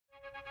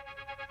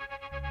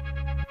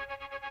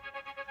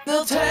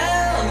They'll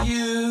tell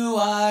you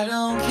I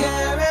don't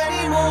care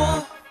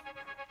anymore,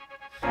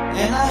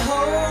 and I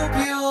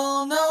hope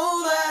you'll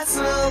know that's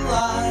a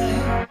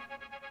lie.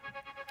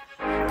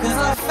 'Cause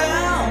I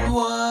found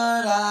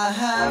what I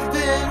have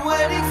been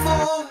waiting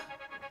for,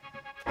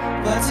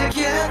 but to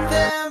get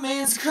there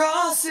means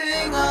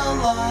crossing a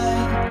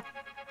line.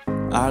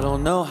 I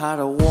don't know how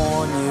to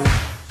warn you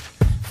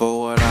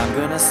for what I'm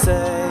gonna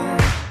say,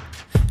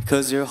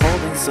 'cause you're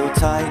holding so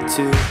tight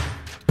to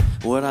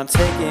what I'm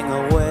taking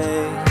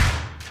away.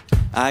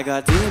 I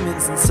got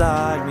demons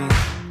inside me,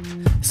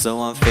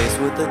 so I'm faced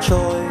with a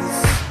choice.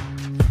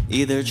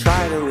 Either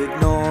try to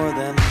ignore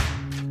them,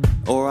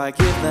 or I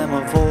give them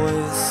a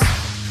voice.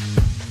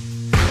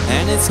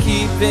 And it's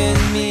keeping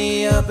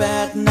me up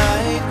at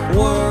night,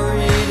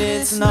 worried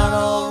it's not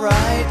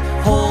alright,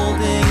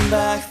 holding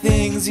back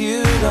things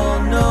you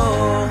don't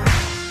know.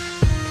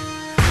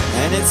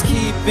 And it's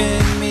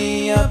keeping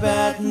me up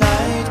at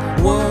night,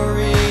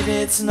 worried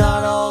it's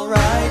not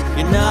alright.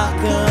 You're not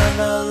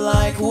gonna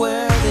like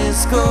where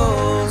this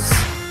goes.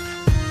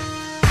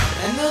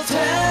 And they'll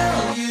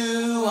tell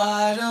you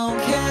I don't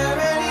care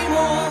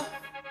anymore,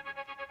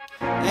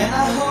 and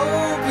I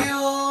hope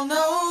you'll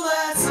know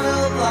that's a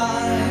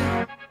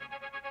lie.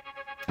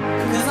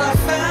 'Cause I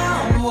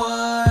found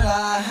what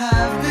I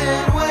have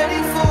been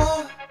waiting for,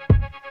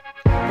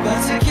 but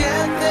to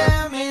get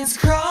there means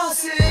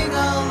crossing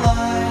a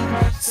line.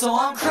 So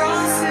I'm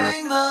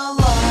crossing the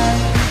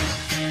line.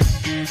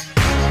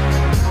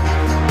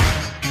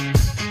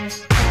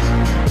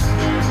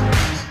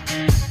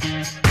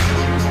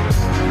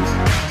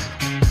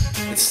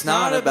 It's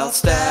not about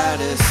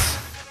status,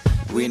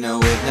 we know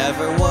it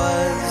never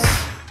was.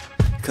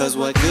 'Cause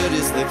what good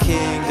is the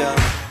kingdom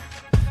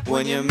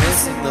when you're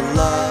missing the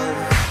love?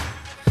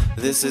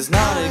 This is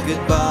not a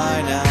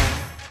goodbye now,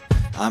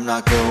 I'm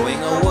not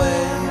going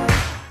away.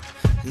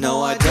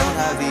 No, I don't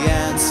have the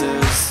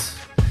answers,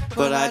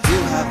 but I do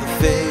have the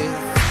faith.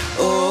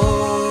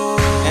 Oh,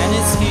 and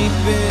it's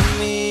keeping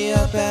me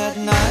up at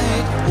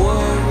night,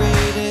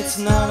 worried it's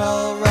not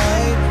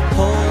alright,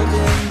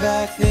 holding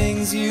back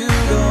things you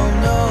don't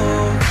know.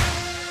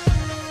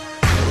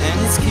 And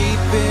it's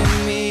keeping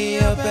me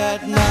up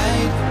at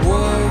night,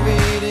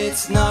 worried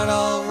it's not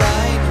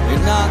alright.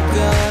 You're not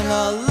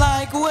gonna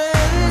like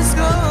where this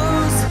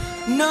goes,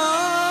 no.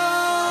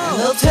 And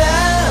they'll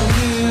tell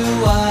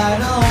you I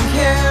don't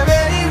care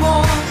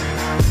anymore,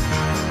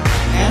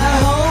 and I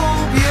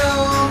hope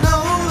you'll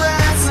know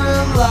that's a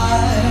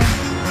lie.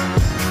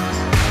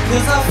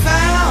 'Cause I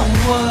found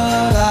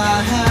what I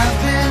have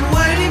been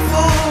waiting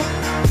for,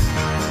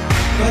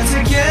 but to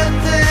get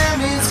there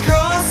means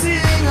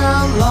crossing a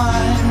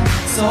line.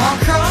 So I'm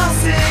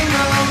crossing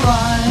a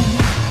line.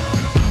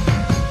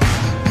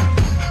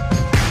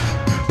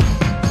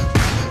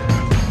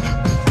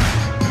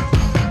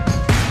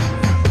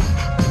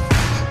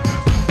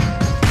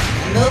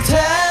 And they'll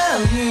tell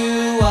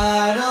you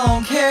I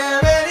don't care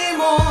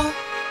anymore,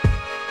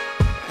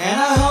 and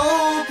I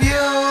hope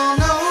you'll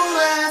know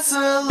that's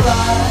a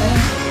lie.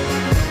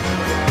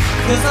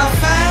 'Cause I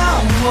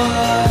found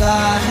what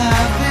I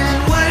have been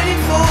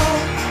waiting for,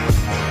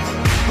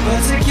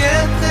 but to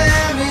get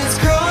there means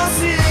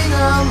crossing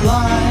a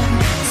line.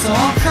 So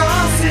I'm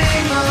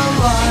crossing a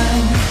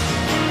line.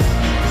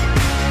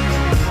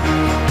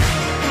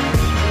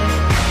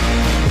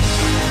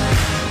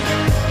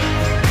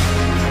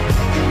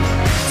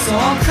 So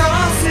I'm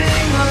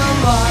crossing a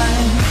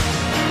line.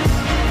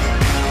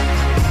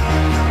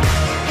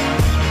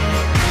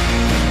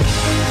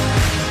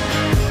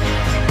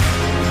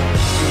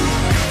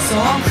 So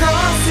I'm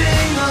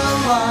crossing a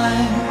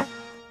line.